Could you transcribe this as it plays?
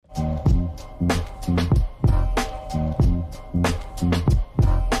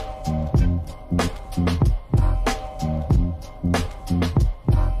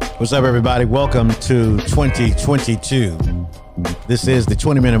What's up, everybody? Welcome to 2022. This is the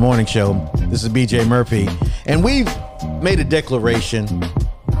 20-Minute Morning Show. This is BJ Murphy, and we've made a declaration.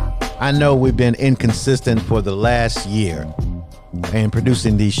 I know we've been inconsistent for the last year in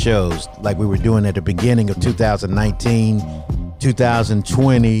producing these shows like we were doing at the beginning of 2019,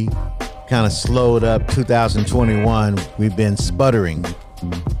 2020, kind of slowed up. 2021, we've been sputtering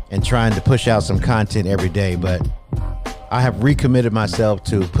and trying to push out some content every day, but I have recommitted myself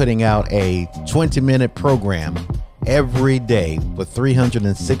to putting out a 20-minute program every day for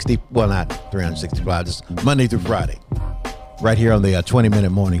 360, well, not 365, just Monday through Friday, right here on the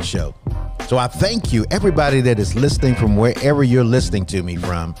 20-Minute Morning Show. So I thank you, everybody that is listening from wherever you're listening to me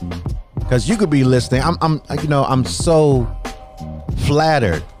from, because you could be listening. I'm so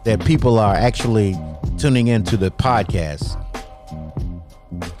flattered that people are actually tuning into the podcast.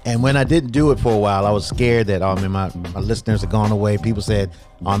 And when I didn't do it for a while, I was scared that, my listeners are gone away. People said,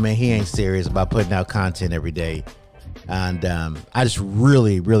 oh, man, he ain't serious about putting out content every day. And I just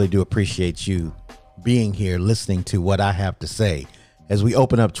really, really do appreciate you being here, listening to what I have to say. As we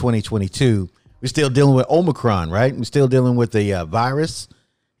open up 2022, we're still dealing with Omicron, right? We're still dealing with the virus.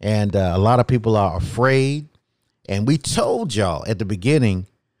 And a lot of people are afraid. And we told y'all at the beginning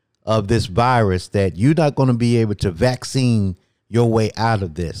of this virus that you're not going to be able to vaccine your way out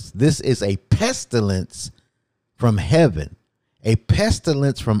of this. This is a pestilence from heaven, a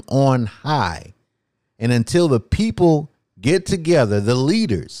pestilence from on high. And until the people get together, the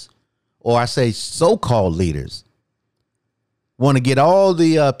leaders, or I say so-called leaders, want to get all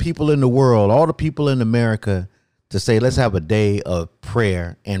the people in the world, all the people in America to say, let's have a day of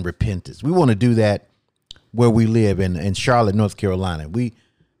prayer and repentance. We want to do that where we live in Charlotte, North Carolina. We're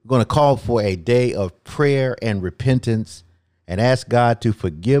going to call for a day of prayer and repentance and ask God to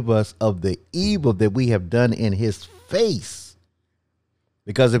forgive us of the evil that we have done in his face.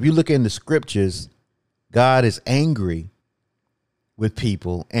 Because if you look in the scriptures, God is angry with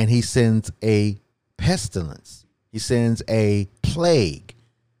people and he sends a pestilence. He sends a plague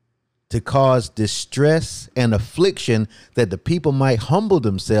to cause distress and affliction that the people might humble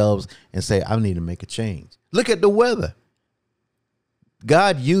themselves and say, I need to make a change. Look at the weather.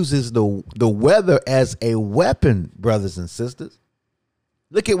 God uses the weather as a weapon, brothers and sisters.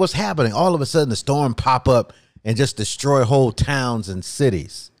 Look at what's happening. All of a sudden, the storm pop up and just destroy whole towns and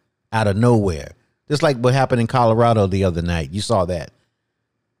cities out of nowhere. Just like what happened in Colorado the other night. You saw that.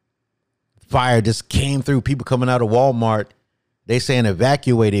 Fire just came through. People coming out of Walmart. They saying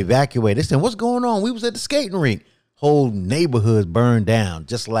evacuate. They saying, what's going on? We was at the skating rink. Whole neighborhoods burned down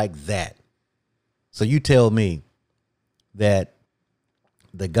just like that. So you tell me that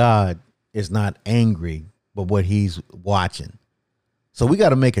the God is not angry, but what he's watching. So we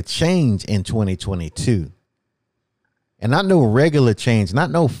got to make a change in 2022. And not no regular change,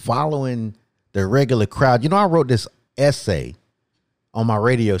 not no following the regular crowd. You know, I wrote this essay on my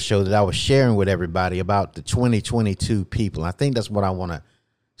radio show that I was sharing with everybody about the 2022 people. I think that's what I want to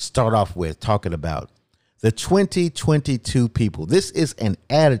start off with talking about. The 2022 people. This is an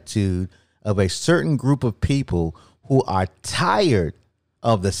attitude of a certain group of people who are tired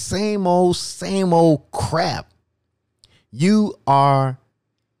of the same old crap. You are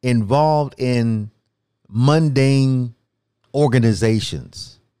involved in mundane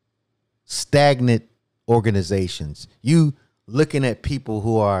organizations, stagnant organizations. You looking at people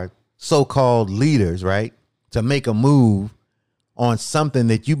who are so-called leaders, right, to make a move on something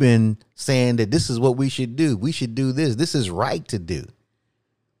that you've been saying that this is what we should do. We should do this. This is right to do.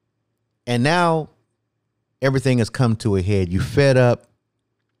 And now everything has come to a head. You fed up.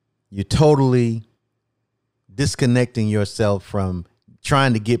 You're totally disconnecting yourself from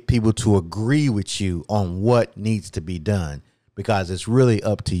trying to get people to agree with you on what needs to be done, because it's really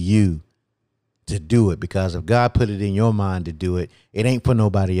up to you to do it. Because if God put it in your mind to do it, it ain't for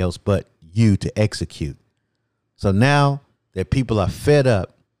nobody else but you to execute. So now that people are fed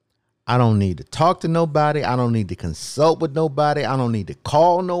up, I don't need to talk to nobody. I don't need to consult with nobody. I don't need to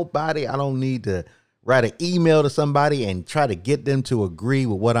call nobody. I don't need to write an email to somebody and try to get them to agree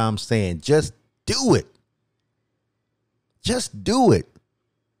with what I'm saying. Just do it. Just do it.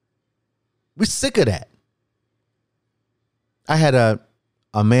 We're sick of that. I had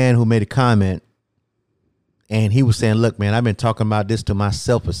a man who made a comment, and he was saying, look, man, I've been talking about this to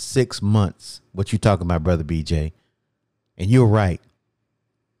myself for 6 months. What you talking about, brother BJ? And you're right.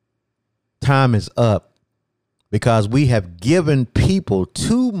 Time is up because we have given people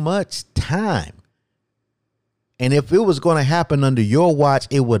too much time. And if it was going to happen under your watch,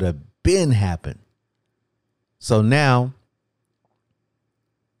 it would have been happened. So now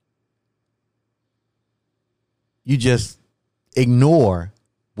you just ignore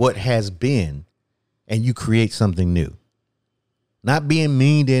what has been and you create something new. Not being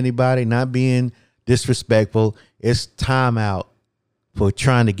mean to anybody, not being disrespectful. It's time out for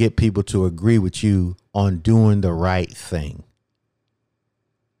trying to get people to agree with you on doing the right thing.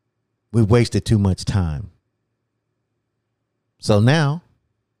 We've wasted too much time. So now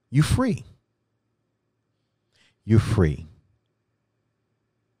you're free. You're free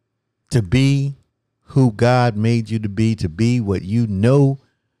to be who God made you to be what you know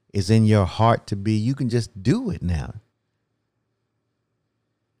is in your heart to be. You can just do it now.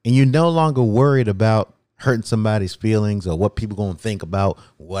 And you're no longer worried about hurting somebody's feelings or what people going to think about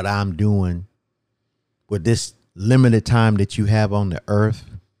what I'm doing with this limited time that you have on the earth.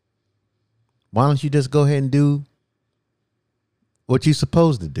 Why don't you just go ahead and do what you're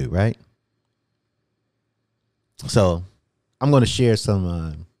supposed to do, right? So I'm going to share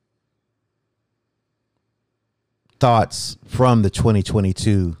some thoughts from the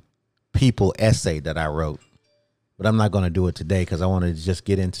 2022 People essay that I wrote. But I'm not going to do it today because I wanted to just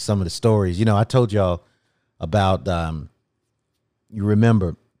get into some of the stories. You know, I told y'all about, you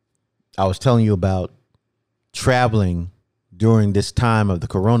remember, I was telling you about traveling during this time of the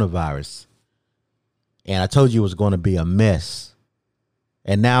coronavirus. And I told you it was going to be a mess.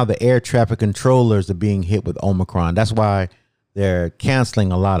 And now the air traffic controllers are being hit with Omicron. That's why they're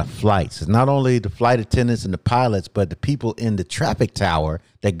canceling a lot of flights. It's not only the flight attendants and the pilots, but the people in the traffic tower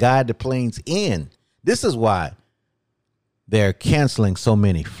that guide the planes in. This is why they're canceling so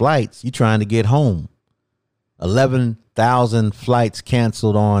many flights. You're trying to get home. 11,000 flights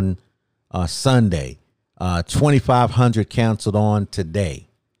canceled on Sunday. 2,500 canceled on today.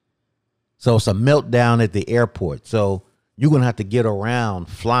 So it's a meltdown at the airport. So you're going to have to get around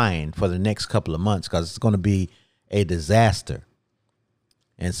flying for the next couple of months because it's going to be a disaster.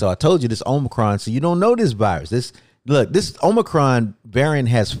 And so I told you this Omicron, so you don't know this virus. This Omicron variant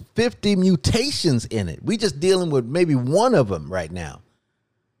has 50 mutations in it. We just dealing with maybe one of them right now.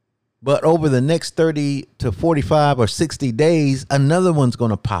 But over the next 30 to 45 or 60 days, another one's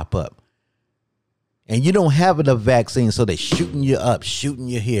going to pop up. And you don't have enough vaccine, so they're shooting you up, shooting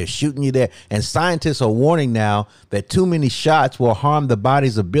you here, shooting you there. And scientists are warning now that too many shots will harm the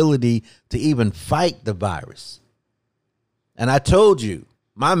body's ability to even fight the virus. And I told you,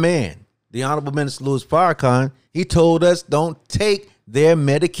 my man, the Honorable Minister Louis Farrakhan, he told us don't take their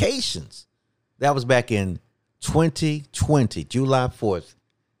medications. That was back in 2020, July 4th.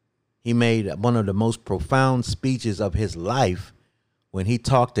 He made one of the most profound speeches of his life when he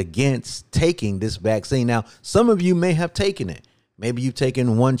talked against taking this vaccine. Now, some of you may have taken it. Maybe you've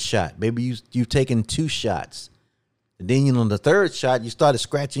taken one shot. Maybe you've taken two shots. And then, on the third shot, you started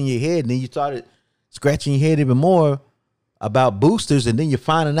scratching your head. And then you started scratching your head even more about boosters. And then you're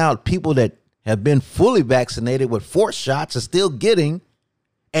finding out people that have been fully vaccinated with 4 shots are still getting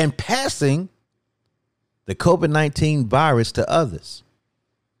and passing the COVID-19 virus to others.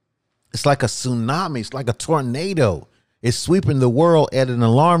 It's like a tsunami. It's like a tornado. It's sweeping the world at an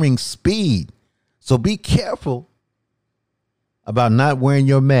alarming speed. So be careful about not wearing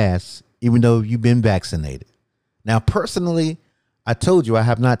your mask, even though you've been vaccinated. Now, personally, I told you I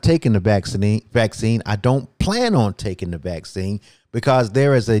have not taken the vaccine. I don't plan on taking the vaccine because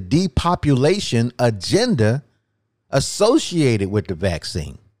there is a depopulation agenda associated with the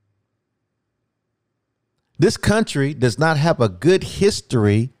vaccine. This country does not have a good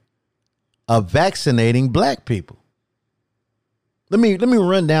history of vaccinating black people. Let me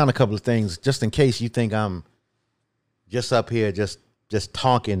run down a couple of things just in case you think I'm just up here just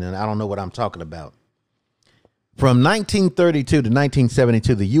talking and I don't know what I'm talking about. From 1932 to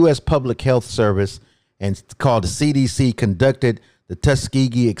 1972, the U.S. Public Health Service, and called the CDC, conducted the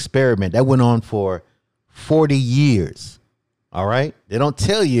Tuskegee experiment. That went on for 40 years. All right. They don't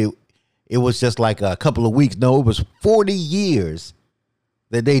tell you it was just like a couple of weeks. No, it was 40 years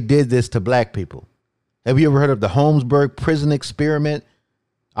that they did this to black people. Have you ever heard of the Holmesburg prison experiment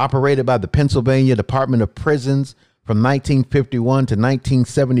operated by the Pennsylvania Department of Prisons? From 1951 to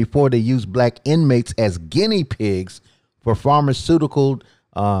 1974, they used black inmates as guinea pigs for pharmaceutical,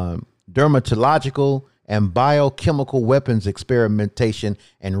 dermatological, and biochemical weapons experimentation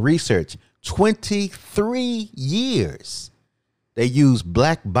and research. 23 years they used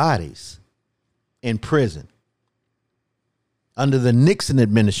black bodies in prison. Under the Nixon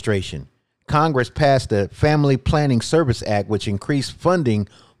administration, Congress passed the Family Planning Service Act, which increased funding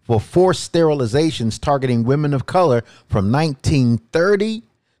for forced sterilizations targeting women of color from 1930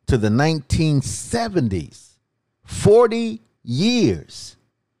 to the 1970s. 40 years.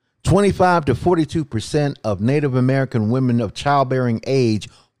 25 to 42% of Native American women of childbearing age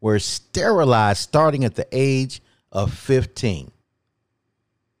were sterilized starting at the age of 15.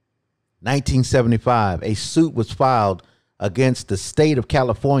 1975, a suit was filed against the state of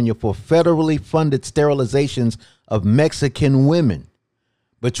California for federally funded sterilizations of Mexican women.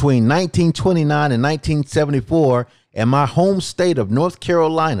 Between 1929 and 1974, in my home state of North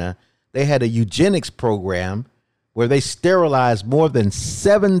Carolina, they had a eugenics program where they sterilized more than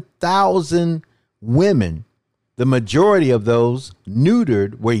 7,000 women. The majority of those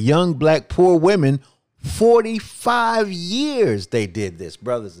neutered were young black poor women. 45 years they did this,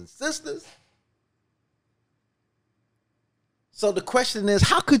 brothers and sisters. So the question is,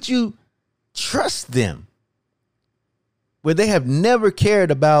 how could you trust them where they have never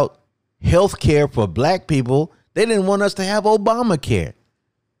cared about health care for black people? They didn't want us to have Obamacare.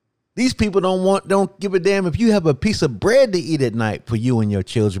 These people don't give a damn if you have a piece of bread to eat at night for you and your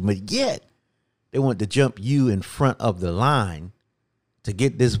children, but yet they want to jump you in front of the line to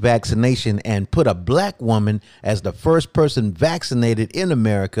get this vaccination and put a black woman as the first person vaccinated in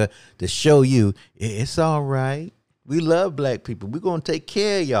America to show you it's all right. We love black people. We're going to take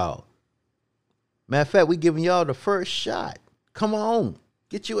care of y'all. Matter of fact, we're giving y'all the first shot. Come on,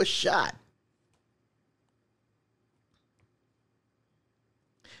 get you a shot.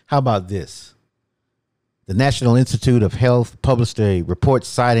 How about this? The National Institute of Health published a report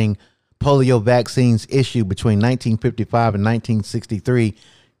citing polio vaccines issued between 1955 and 1963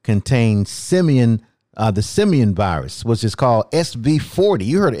 contained the simian virus, which is called SV40.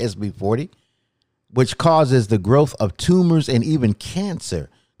 You heard of SV40, which causes the growth of tumors and even cancer.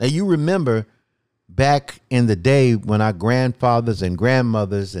 Now, you remember back in the day when our grandfathers and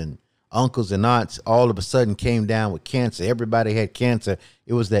grandmothers and uncles and aunts all of a sudden came down with cancer. Everybody had cancer.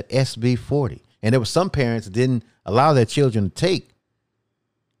 It was that SV40. And there were some parents that didn't allow their children to take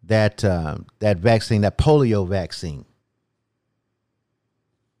that vaccine, that polio vaccine.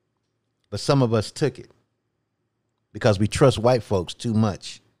 But some of us took it because we trust white folks too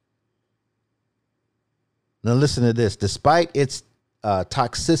much. Now listen to this. Despite its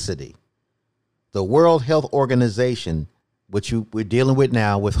toxicity, the World Health Organization, which we're dealing with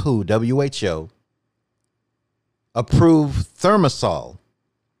now with WHO, approved Thimerosal,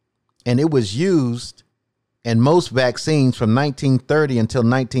 and it was used in most vaccines from 1930 until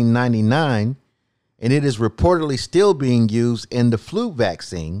 1999, and it is reportedly still being used in the flu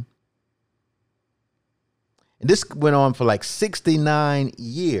vaccine. And this went on for like 69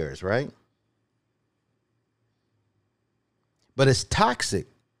 years, right? But it's toxic.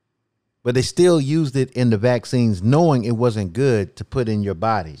 But they still used it in the vaccines, knowing it wasn't good to put in your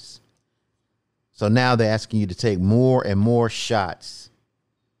bodies. So now they're asking you to take more and more shots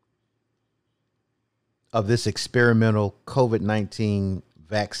of this experimental COVID-19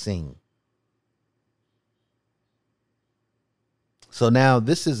 vaccine. So now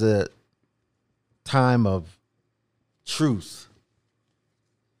this is a time of truth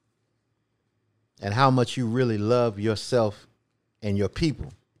and how much you really love yourself and your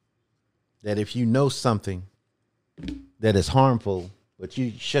people. That if you know something that is harmful, but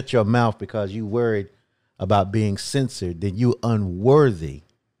you shut your mouth because you worried about being censored, then you're unworthy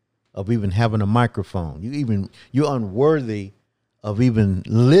of even having a microphone. You're unworthy of even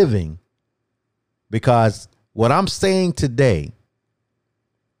living, because what I'm saying today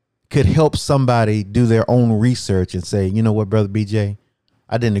could help somebody do their own research and say, you know what, Brother BJ,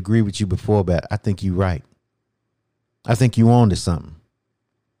 I didn't agree with you before, but I think you're right. I think you on to something.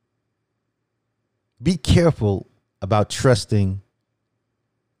 Be careful about trusting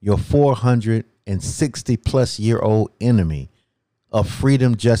your 460 plus year old enemy of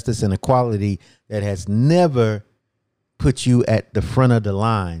freedom, justice, and equality that has never put you at the front of the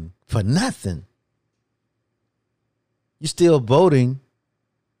line for nothing. You're still voting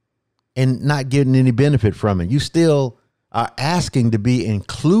and not getting any benefit from it. You still are asking to be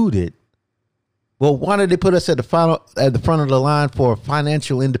included. Well, why did they put us at the front of the line for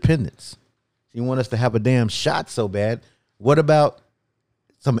financial independence? You want us to have a damn shot so bad. What about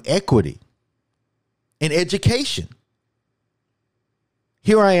some equity in education?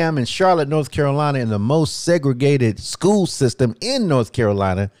 Here I am in Charlotte, North Carolina, in the most segregated school system in North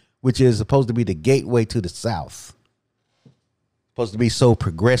Carolina, which is supposed to be the gateway to the South. Supposed to be so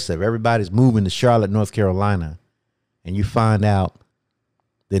progressive. Everybody's moving to Charlotte, North Carolina. And you find out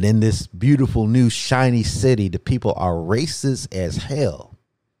that in this beautiful new shiny city, the people are racist as hell.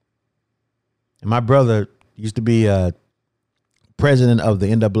 And my brother used to be president of the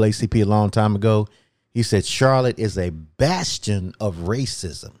NAACP a long time ago. He said Charlotte is a bastion of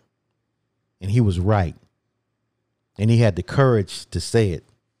racism. And he was right. And he had the courage to say it.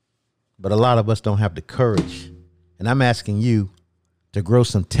 But a lot of us don't have the courage. And I'm asking you to grow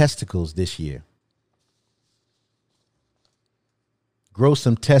some testicles this year. Grow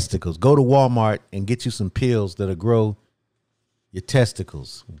some testicles. Go to Walmart and get you some pills that'll grow your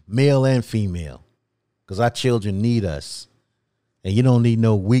testicles, male and female, because our children need us. And you don't need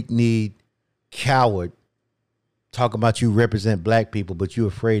no weak-kneed coward talking about you represent black people, but you're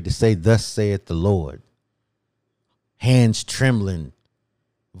afraid to say, thus saith the Lord. Hands trembling,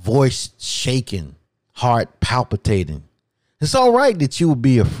 voice shaking, heart palpitating. It's all right that you will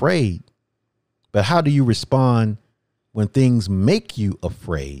be afraid, but how do you respond when things make you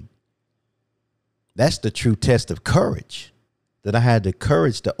afraid? That's the true test of courage, that I had the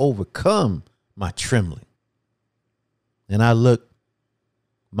courage to overcome my trembling. And I looked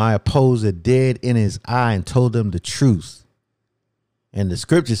my opposer dead in his eye and told them the truth. And the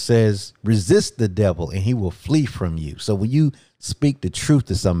scripture says, resist the devil and he will flee from you. So when you speak the truth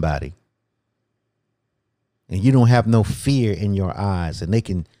to somebody and you don't have no fear in your eyes and they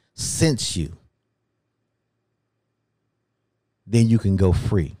can sense you, then you can go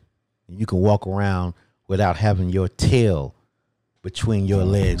free. You can walk around without having your tail between your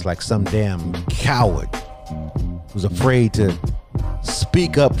legs like some damn coward who's afraid to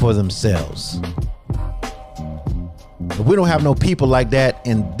speak up for themselves. If we don't have no people like that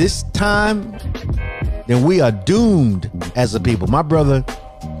in this time, then we are doomed as a people. My brother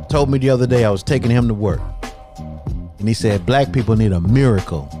told me the other day, I was taking him to work, and he said, black people need a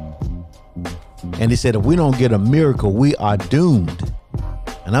miracle. And he said, if we don't get a miracle, we are doomed.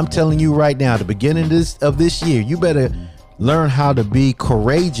 And I'm telling you right now, at the beginning of this year, you better learn how to be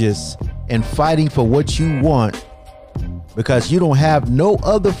courageous and fighting for what you want, because you don't have no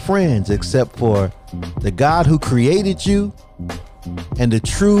other friends except for the God who created you and the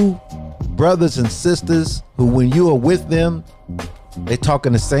true brothers and sisters who, when you are with them, they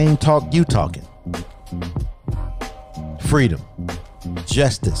talking the same talk you talking. Freedom,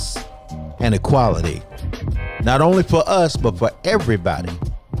 justice, and equality. Not only for us, but for everybody.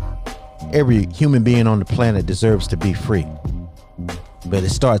 Every human being on the planet deserves to be free. But it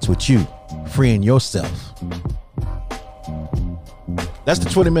starts with you freeing yourself. That's the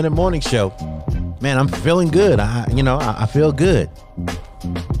 20-minute morning show. Man, I'm feeling good. I feel good.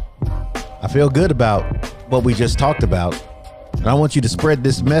 I feel good about what we just talked about. And I want you to spread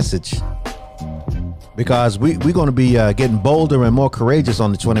this message, because we're going to be getting bolder and more courageous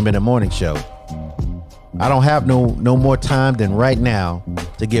on the 20-minute morning show. I don't have no more time than right now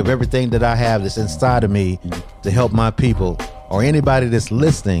to give everything that I have that's inside of me to help my people or anybody that's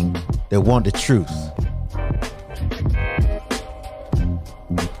listening that want the truth.